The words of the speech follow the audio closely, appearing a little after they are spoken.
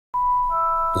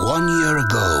1 year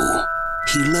ago,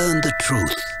 he learned the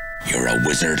truth. You're a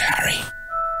wizard, Harry.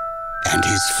 And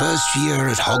his first year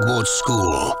at Hogwarts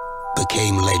School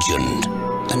became legend.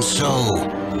 And so,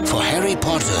 for Harry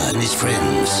Potter and his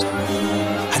friends,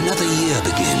 another year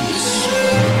begins.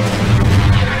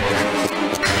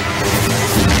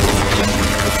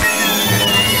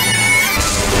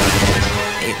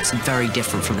 It's very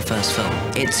different from the first film.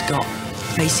 It's got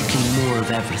basically more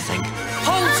of everything.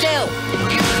 Hold still!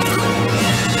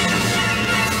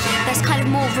 There's kind of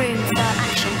more room for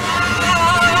action.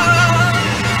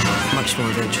 Much more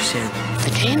adventurous, yeah.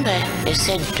 The chamber is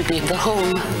said to be the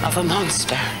home of a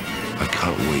monster. I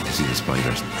can't wait to see the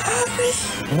spiders.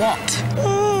 What?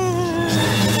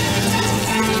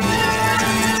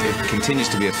 It continues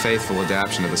to be a faithful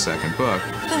adaptation of the second book.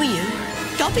 Who are you?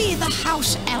 Dobby the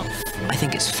house elf. I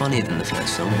think it's funnier than the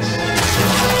first film.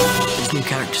 There's new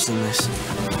characters in this.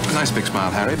 Nice big smile,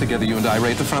 Harry. Together you and I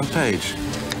rate the front page.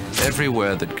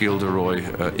 Everywhere that Gilderoy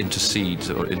intercedes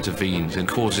or intervenes and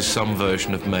causes some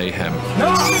version of mayhem.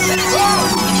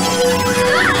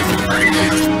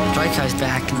 Draco's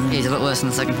back, and he's a lot worse in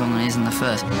the second film than he is in the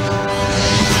first.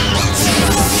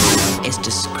 It's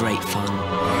just great fun.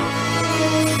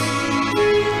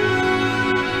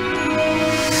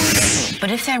 But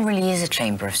if there really is a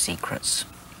Chamber of Secrets,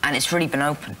 and it's really been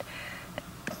opened,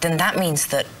 then that means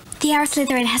that The Heir of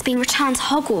Slytherin has been returned to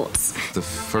Hogwarts. The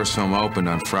first film opened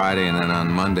on Friday, and then on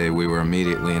Monday we were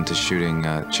immediately into shooting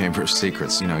Chamber of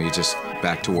Secrets. You know, you just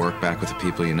back to work, back with the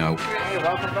people you know. Hey,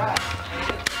 welcome back.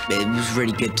 It was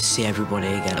really good to see everybody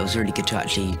again. It was really good to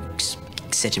actually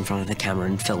sit in front of the camera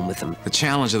and film with them. The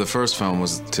challenge of the first film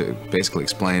was to basically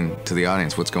explain to the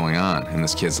audience what's going on in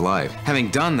this kid's life.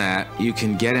 Having done that, you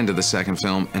can get into the second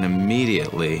film and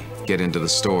immediately get into the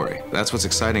story. That's what's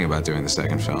exciting about doing the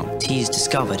second film. He's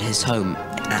discovered his home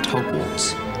at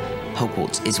Hogwarts.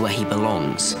 Hogwarts is where he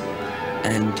belongs.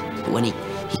 And when he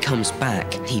comes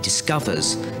back, he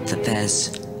discovers that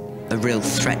there's a real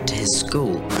threat to his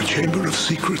school. The Chamber of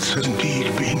Secrets has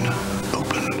indeed been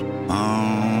opened.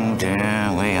 Oh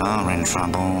dear, we are in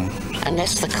trouble.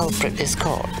 Unless the culprit is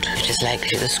caught, it is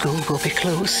likely the school will be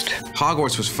closed.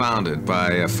 Hogwarts was founded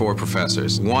by 4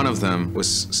 professors. One of them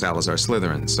was Salazar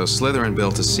Slytherin. So Slytherin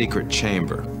built a secret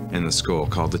chamber in the school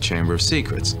called the Chamber of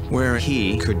Secrets, where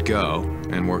he could go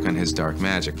and work on his dark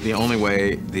magic. The only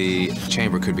way the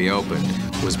chamber could be opened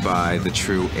was by the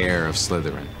true heir of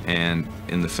Slytherin. And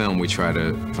in the film, we try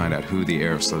to find out who the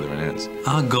heir of Slytherin is.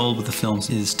 Our goal with the films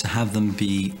is to have them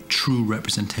be true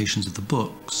representations of the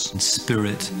books, in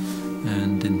spirit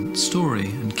and in story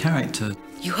and character.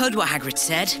 You heard what Hagrid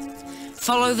said.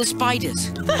 Follow the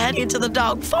spiders. They're heading to the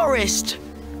Dark Forest.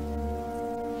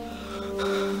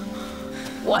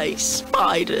 Why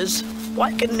spiders?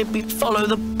 Why couldn't it follow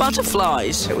the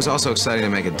butterflies? It was also exciting to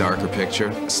make a darker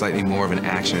picture, slightly more of an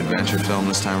action-adventure film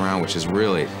this time around, which is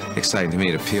really exciting to me.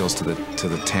 It appeals to the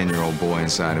 10-year-old boy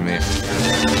inside of me.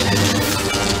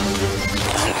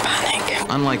 Don't panic.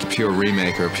 Unlike a pure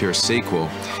remake or a pure sequel,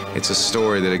 it's a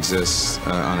story that exists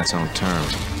on its own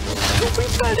terms. Are we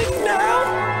panic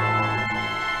now?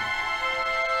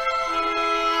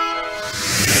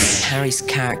 Harry's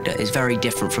character is very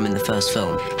different from in the first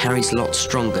film. Harry's a lot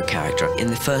stronger character. In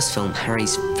the first film,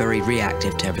 Harry's very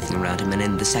reactive to everything around him, and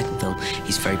in the second film,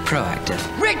 he's very proactive.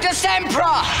 Rictus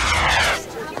Sempra!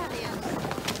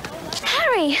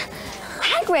 Harry!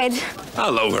 Hagrid!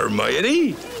 Hello,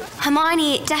 Hermione.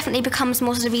 Hermione definitely becomes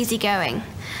more sort of easygoing.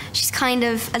 She's kind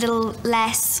of a little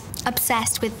less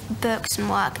obsessed with books and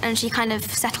work, and she kind of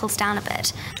settles down a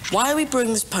bit. Why are we brewing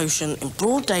this potion in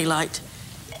broad daylight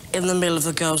in the middle of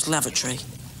the girls' lavatory?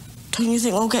 Don't you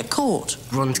think we'll get caught?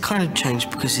 Ron's kind of changed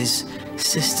because his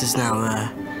sister's now there,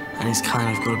 and he's kind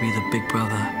of got to be the big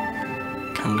brother,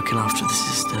 kind of looking after the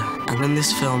sister. And in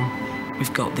this film,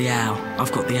 we've got the owl.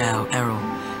 I've got the owl, Errol,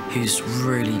 who's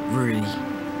really, really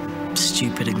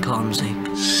stupid and clumsy.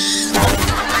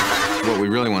 What we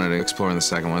really wanted to explore in the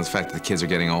second one is the fact that the kids are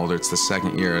getting older. It's the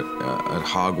second year at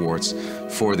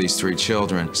Hogwarts for these 3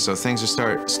 children. So things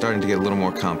are starting to get a little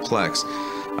more complex.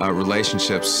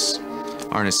 Relationships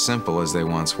aren't as simple as they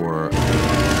once were.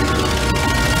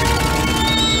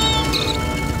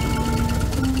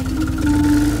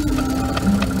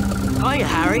 Hiya,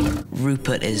 Harry.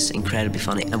 Rupert is incredibly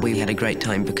funny, and we had a great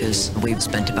time because we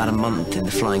spent about a month in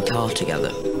the flying car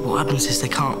together. What happens is they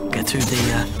can't get through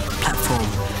the platform,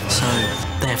 so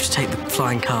they have to take the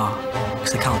flying car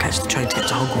because they can't catch the train to get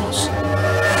to Hogwarts.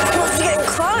 You must be getting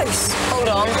close. Hold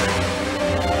on.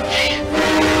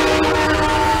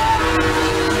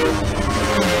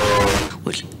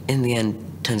 Which, in the end,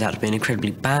 turns out to be an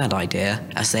incredibly bad idea,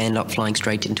 as they end up flying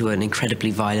straight into an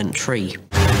incredibly violent tree.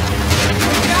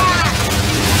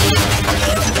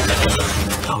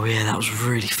 Oh yeah, that was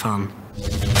really fun.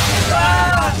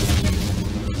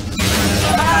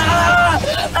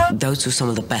 Those were some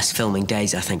of the best filming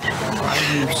days, I think. Why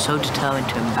are you so determined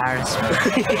to embarrass me?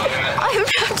 I'm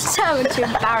not determined to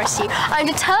embarrass you. I'm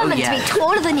determined to be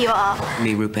taller than you are.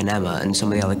 Me, Rupert and Emma and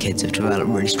some of the other kids have developed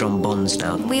really strong bonds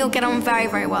now. We all get on very,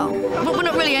 very well. But we're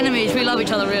not really enemies, we love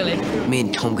each other, really. Me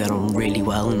and Tom get on really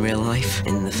well in real life.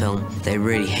 In the film, they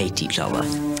really hate each other.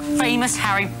 Famous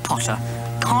Harry Potter.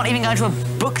 Can't even go to a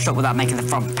bookshop without making the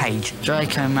front page.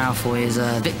 Draco Malfoy is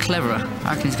a bit cleverer.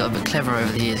 I reckon he's got a bit cleverer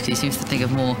over the years because he seems to think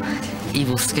of more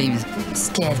evil schemes.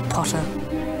 Scared Potter?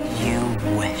 You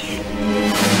wish.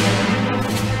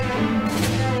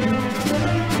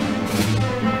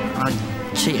 I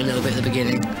cheat a little bit at the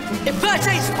beginning.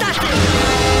 Inverted static!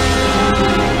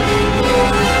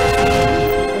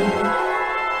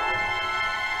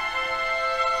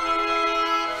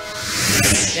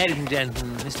 Ladies and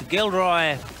gentlemen, Mr.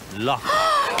 Gilderoy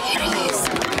Lockhart. Here he is.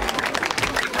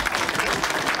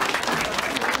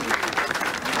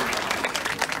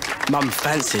 Mum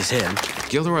fancies him.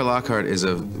 Gilderoy Lockhart is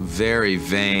a very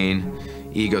vain,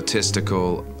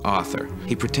 egotistical author.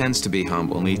 He pretends to be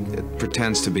humble, and he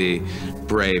pretends to be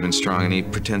brave and strong, and he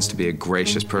pretends to be a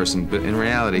gracious person, but in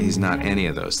reality, he's not any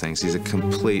of those things. He's a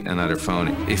complete and utter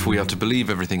phony. If we are to believe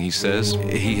everything he says,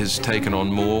 he has taken on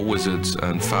more wizards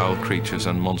and foul creatures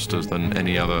and monsters than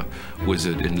any other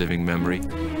wizard in living memory.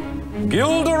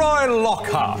 Gilderoy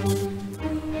Lockhart,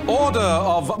 Order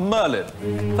of Merlin,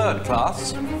 3rd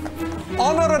class,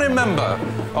 honorary member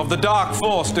of the Dark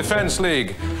Force Defense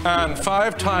League, and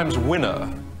 5 times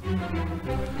winner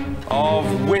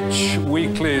of Witch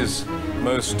Weekly's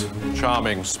Most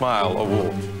Charming Smile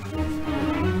Award.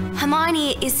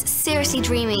 Hermione is seriously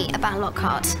dreamy about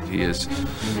Lockhart. He is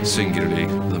singularly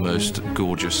the most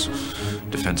gorgeous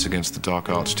Defense Against the Dark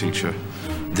Arts teacher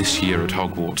this year at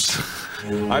Hogwarts.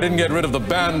 I didn't get rid of the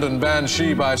band and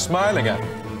banshee by smiling at him.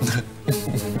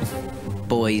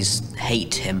 Boys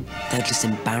hate him. They're just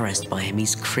embarrassed by him.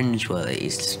 He's cringeworthy.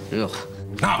 He's ugh.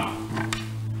 Now,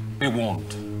 be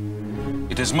warned.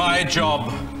 It is my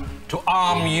job to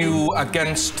arm you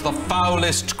against the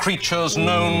foulest creatures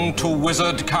known to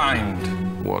wizard kind.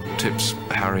 What tips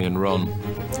Harry and Ron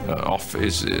off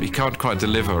is he can't quite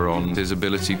deliver on his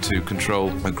ability to control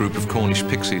a group of Cornish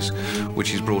pixies, which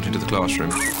he's brought into the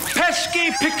classroom.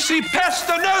 Pesky pixie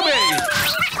pestanomi!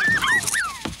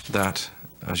 That,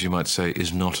 as you might say,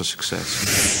 is not a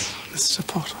success. Mr.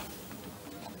 Potter.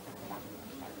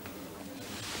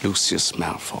 Lucius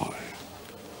Malfoy.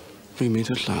 We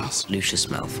meet at last. Lucius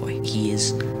Malfoy. He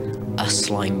is a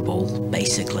slime ball,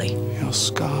 basically. Your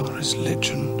scar is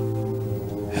legend.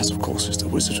 As, of course, is the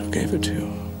wizard who gave it to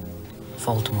you.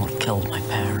 Voldemort killed my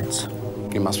parents.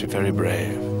 You must be very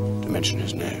brave to mention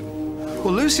his name.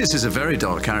 Well, Lucius is a very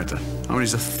dark character. I mean,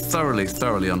 he's a thoroughly,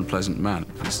 thoroughly unpleasant man.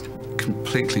 He's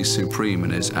completely supreme in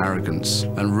his arrogance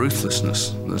and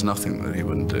ruthlessness. There's nothing that he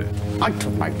wouldn't do. I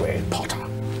took my way, Potter.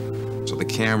 So the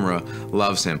camera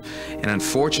loves him. And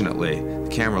unfortunately, the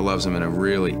camera loves him in a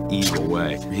really evil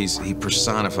way. He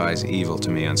personifies evil to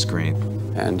me on screen.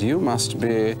 And you must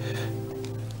be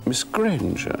Miss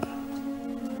Granger.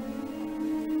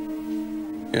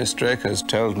 Yes, Draco's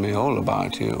told me all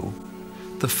about you.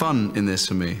 The fun in this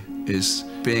for me is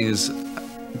being as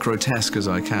grotesque as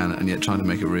I can and yet trying to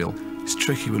make it real. It's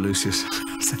tricky with Lucius.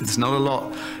 There's not a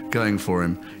lot going for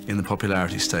him in the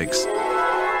popularity stakes.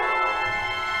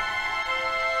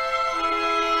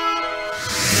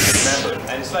 Remember,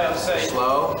 and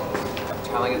slow,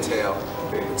 telling a tale,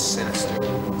 it's sinister,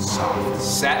 soft,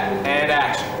 set, and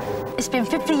action. It's been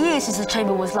 50 years since the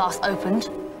chamber was last opened.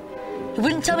 You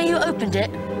wouldn't tell me who opened it,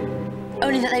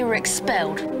 only that they were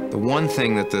expelled. The one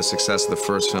thing that the success of the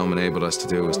first film enabled us to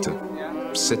do was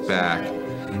to sit back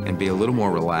and be a little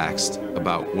more relaxed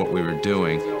about what we were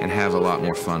doing and have a lot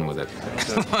more fun with it.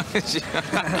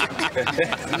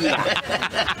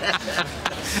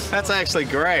 That's actually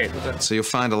great. So you'll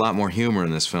find a lot more humor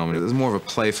in this film. There's more of a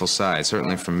playful side,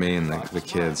 certainly from me and the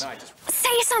kids.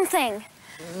 Say something!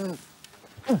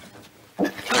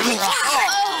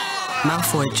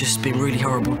 Malfoy had just been really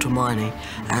horrible to Hermione,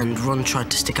 and Ron tried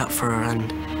to stick up for her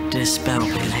and did a spell,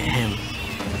 but it hit him,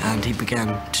 and he began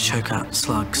to choke out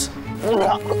slugs.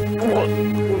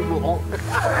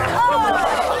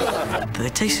 They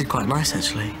tasted quite nice,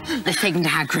 actually. The thing to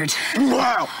Hagrid.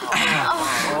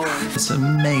 It's an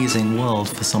amazing world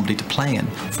for somebody to play in.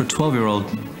 For a 12-year-old,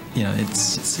 you know,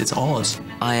 it's Oz.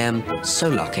 I am so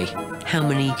lucky. How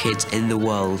many kids in the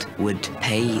world would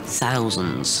pay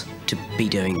thousands to be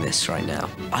doing this right now.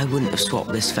 I wouldn't have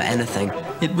swapped this for anything.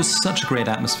 It was such a great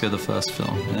atmosphere, the first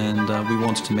film, and we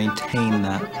wanted to maintain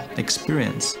that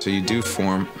experience. So you do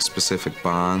form specific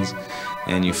bonds,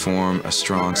 and you form a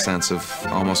strong sense of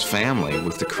almost family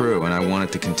with the crew, and I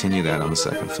wanted to continue that on the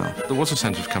second film. There was a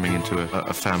sense of coming into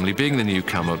a family, being the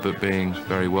newcomer, but being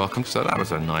very welcome. So that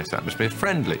was a nice atmosphere,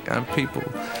 friendly, and people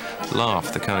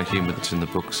laugh. The kind of humour that's in the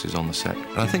books is on the set.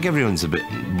 I think everyone's a bit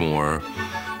more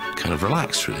kind of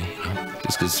relaxed, really, you know?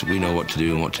 Just because we know what to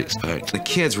do and what to expect. The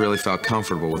kids really felt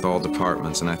comfortable with all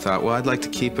departments, and I thought, well, I'd like to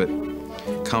keep it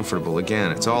comfortable.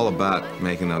 Again, it's all about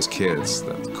making those kids,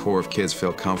 the core of kids,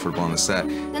 feel comfortable on the set.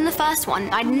 In the first one,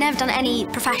 I'd never done any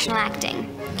professional acting,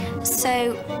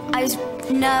 so I was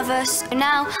nervous.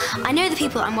 Now I know the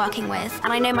people that I'm working with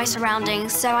and I know my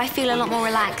surroundings, so I feel a lot more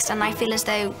relaxed and I feel as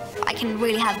though I can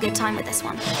really have a good time with this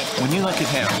one. When you look at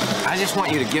him, I just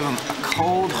want you to give him a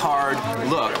cold, hard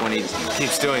look when he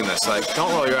keeps doing this. Like,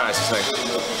 don't roll your eyes. It's like...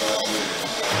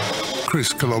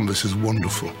 Chris Columbus is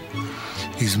wonderful.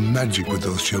 He's magic with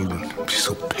those children. He's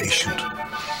so patient.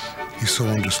 He's so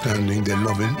understanding. They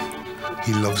love him.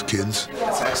 He loves kids.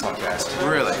 That's excellent, guys.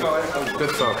 Really.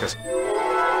 Good focus.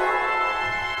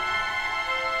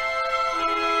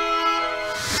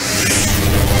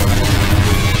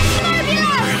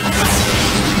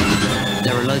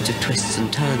 There are loads of twists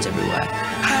and turns everywhere.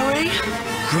 Harry?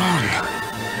 Ron.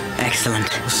 Excellent.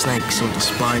 The snakes or the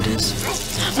spiders.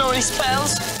 Not any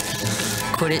spells?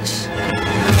 Quidditch.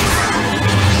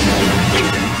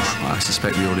 I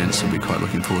suspect the audience will be quite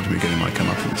looking forward to me getting my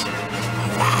comeuppance.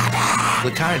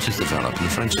 The characters develop and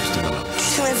the friendships develop. Do you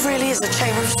think there really is a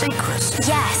Chamber of Secrets?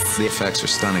 Yes. The effects are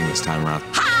stunning this time around.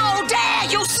 How dare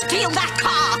you steal that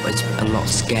car! It's a lot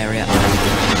scarier.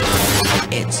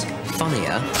 It's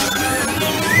funnier.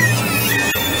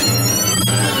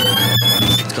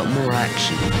 It's got more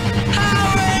action.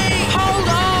 Harry! Hold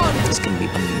on! It's going to be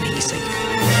amazing.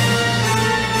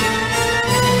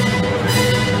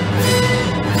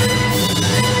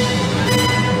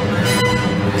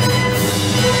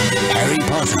 Harry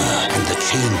Potter and the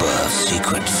Chamber of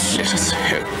Secrets. Let us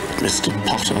hope Mr.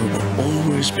 Potter will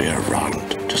always be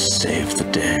around to save the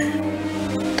day.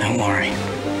 Don't worry.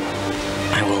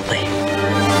 I will be.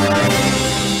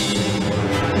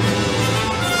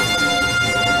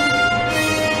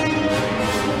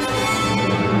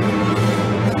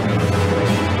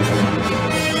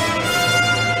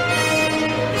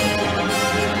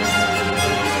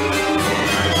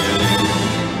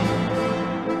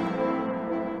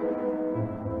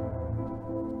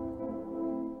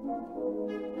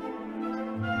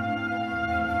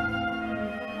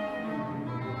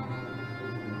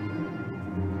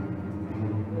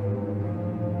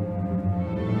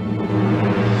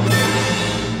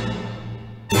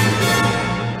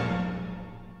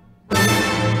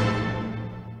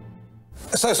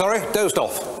 So sorry, dozed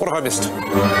off. What have I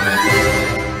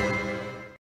missed?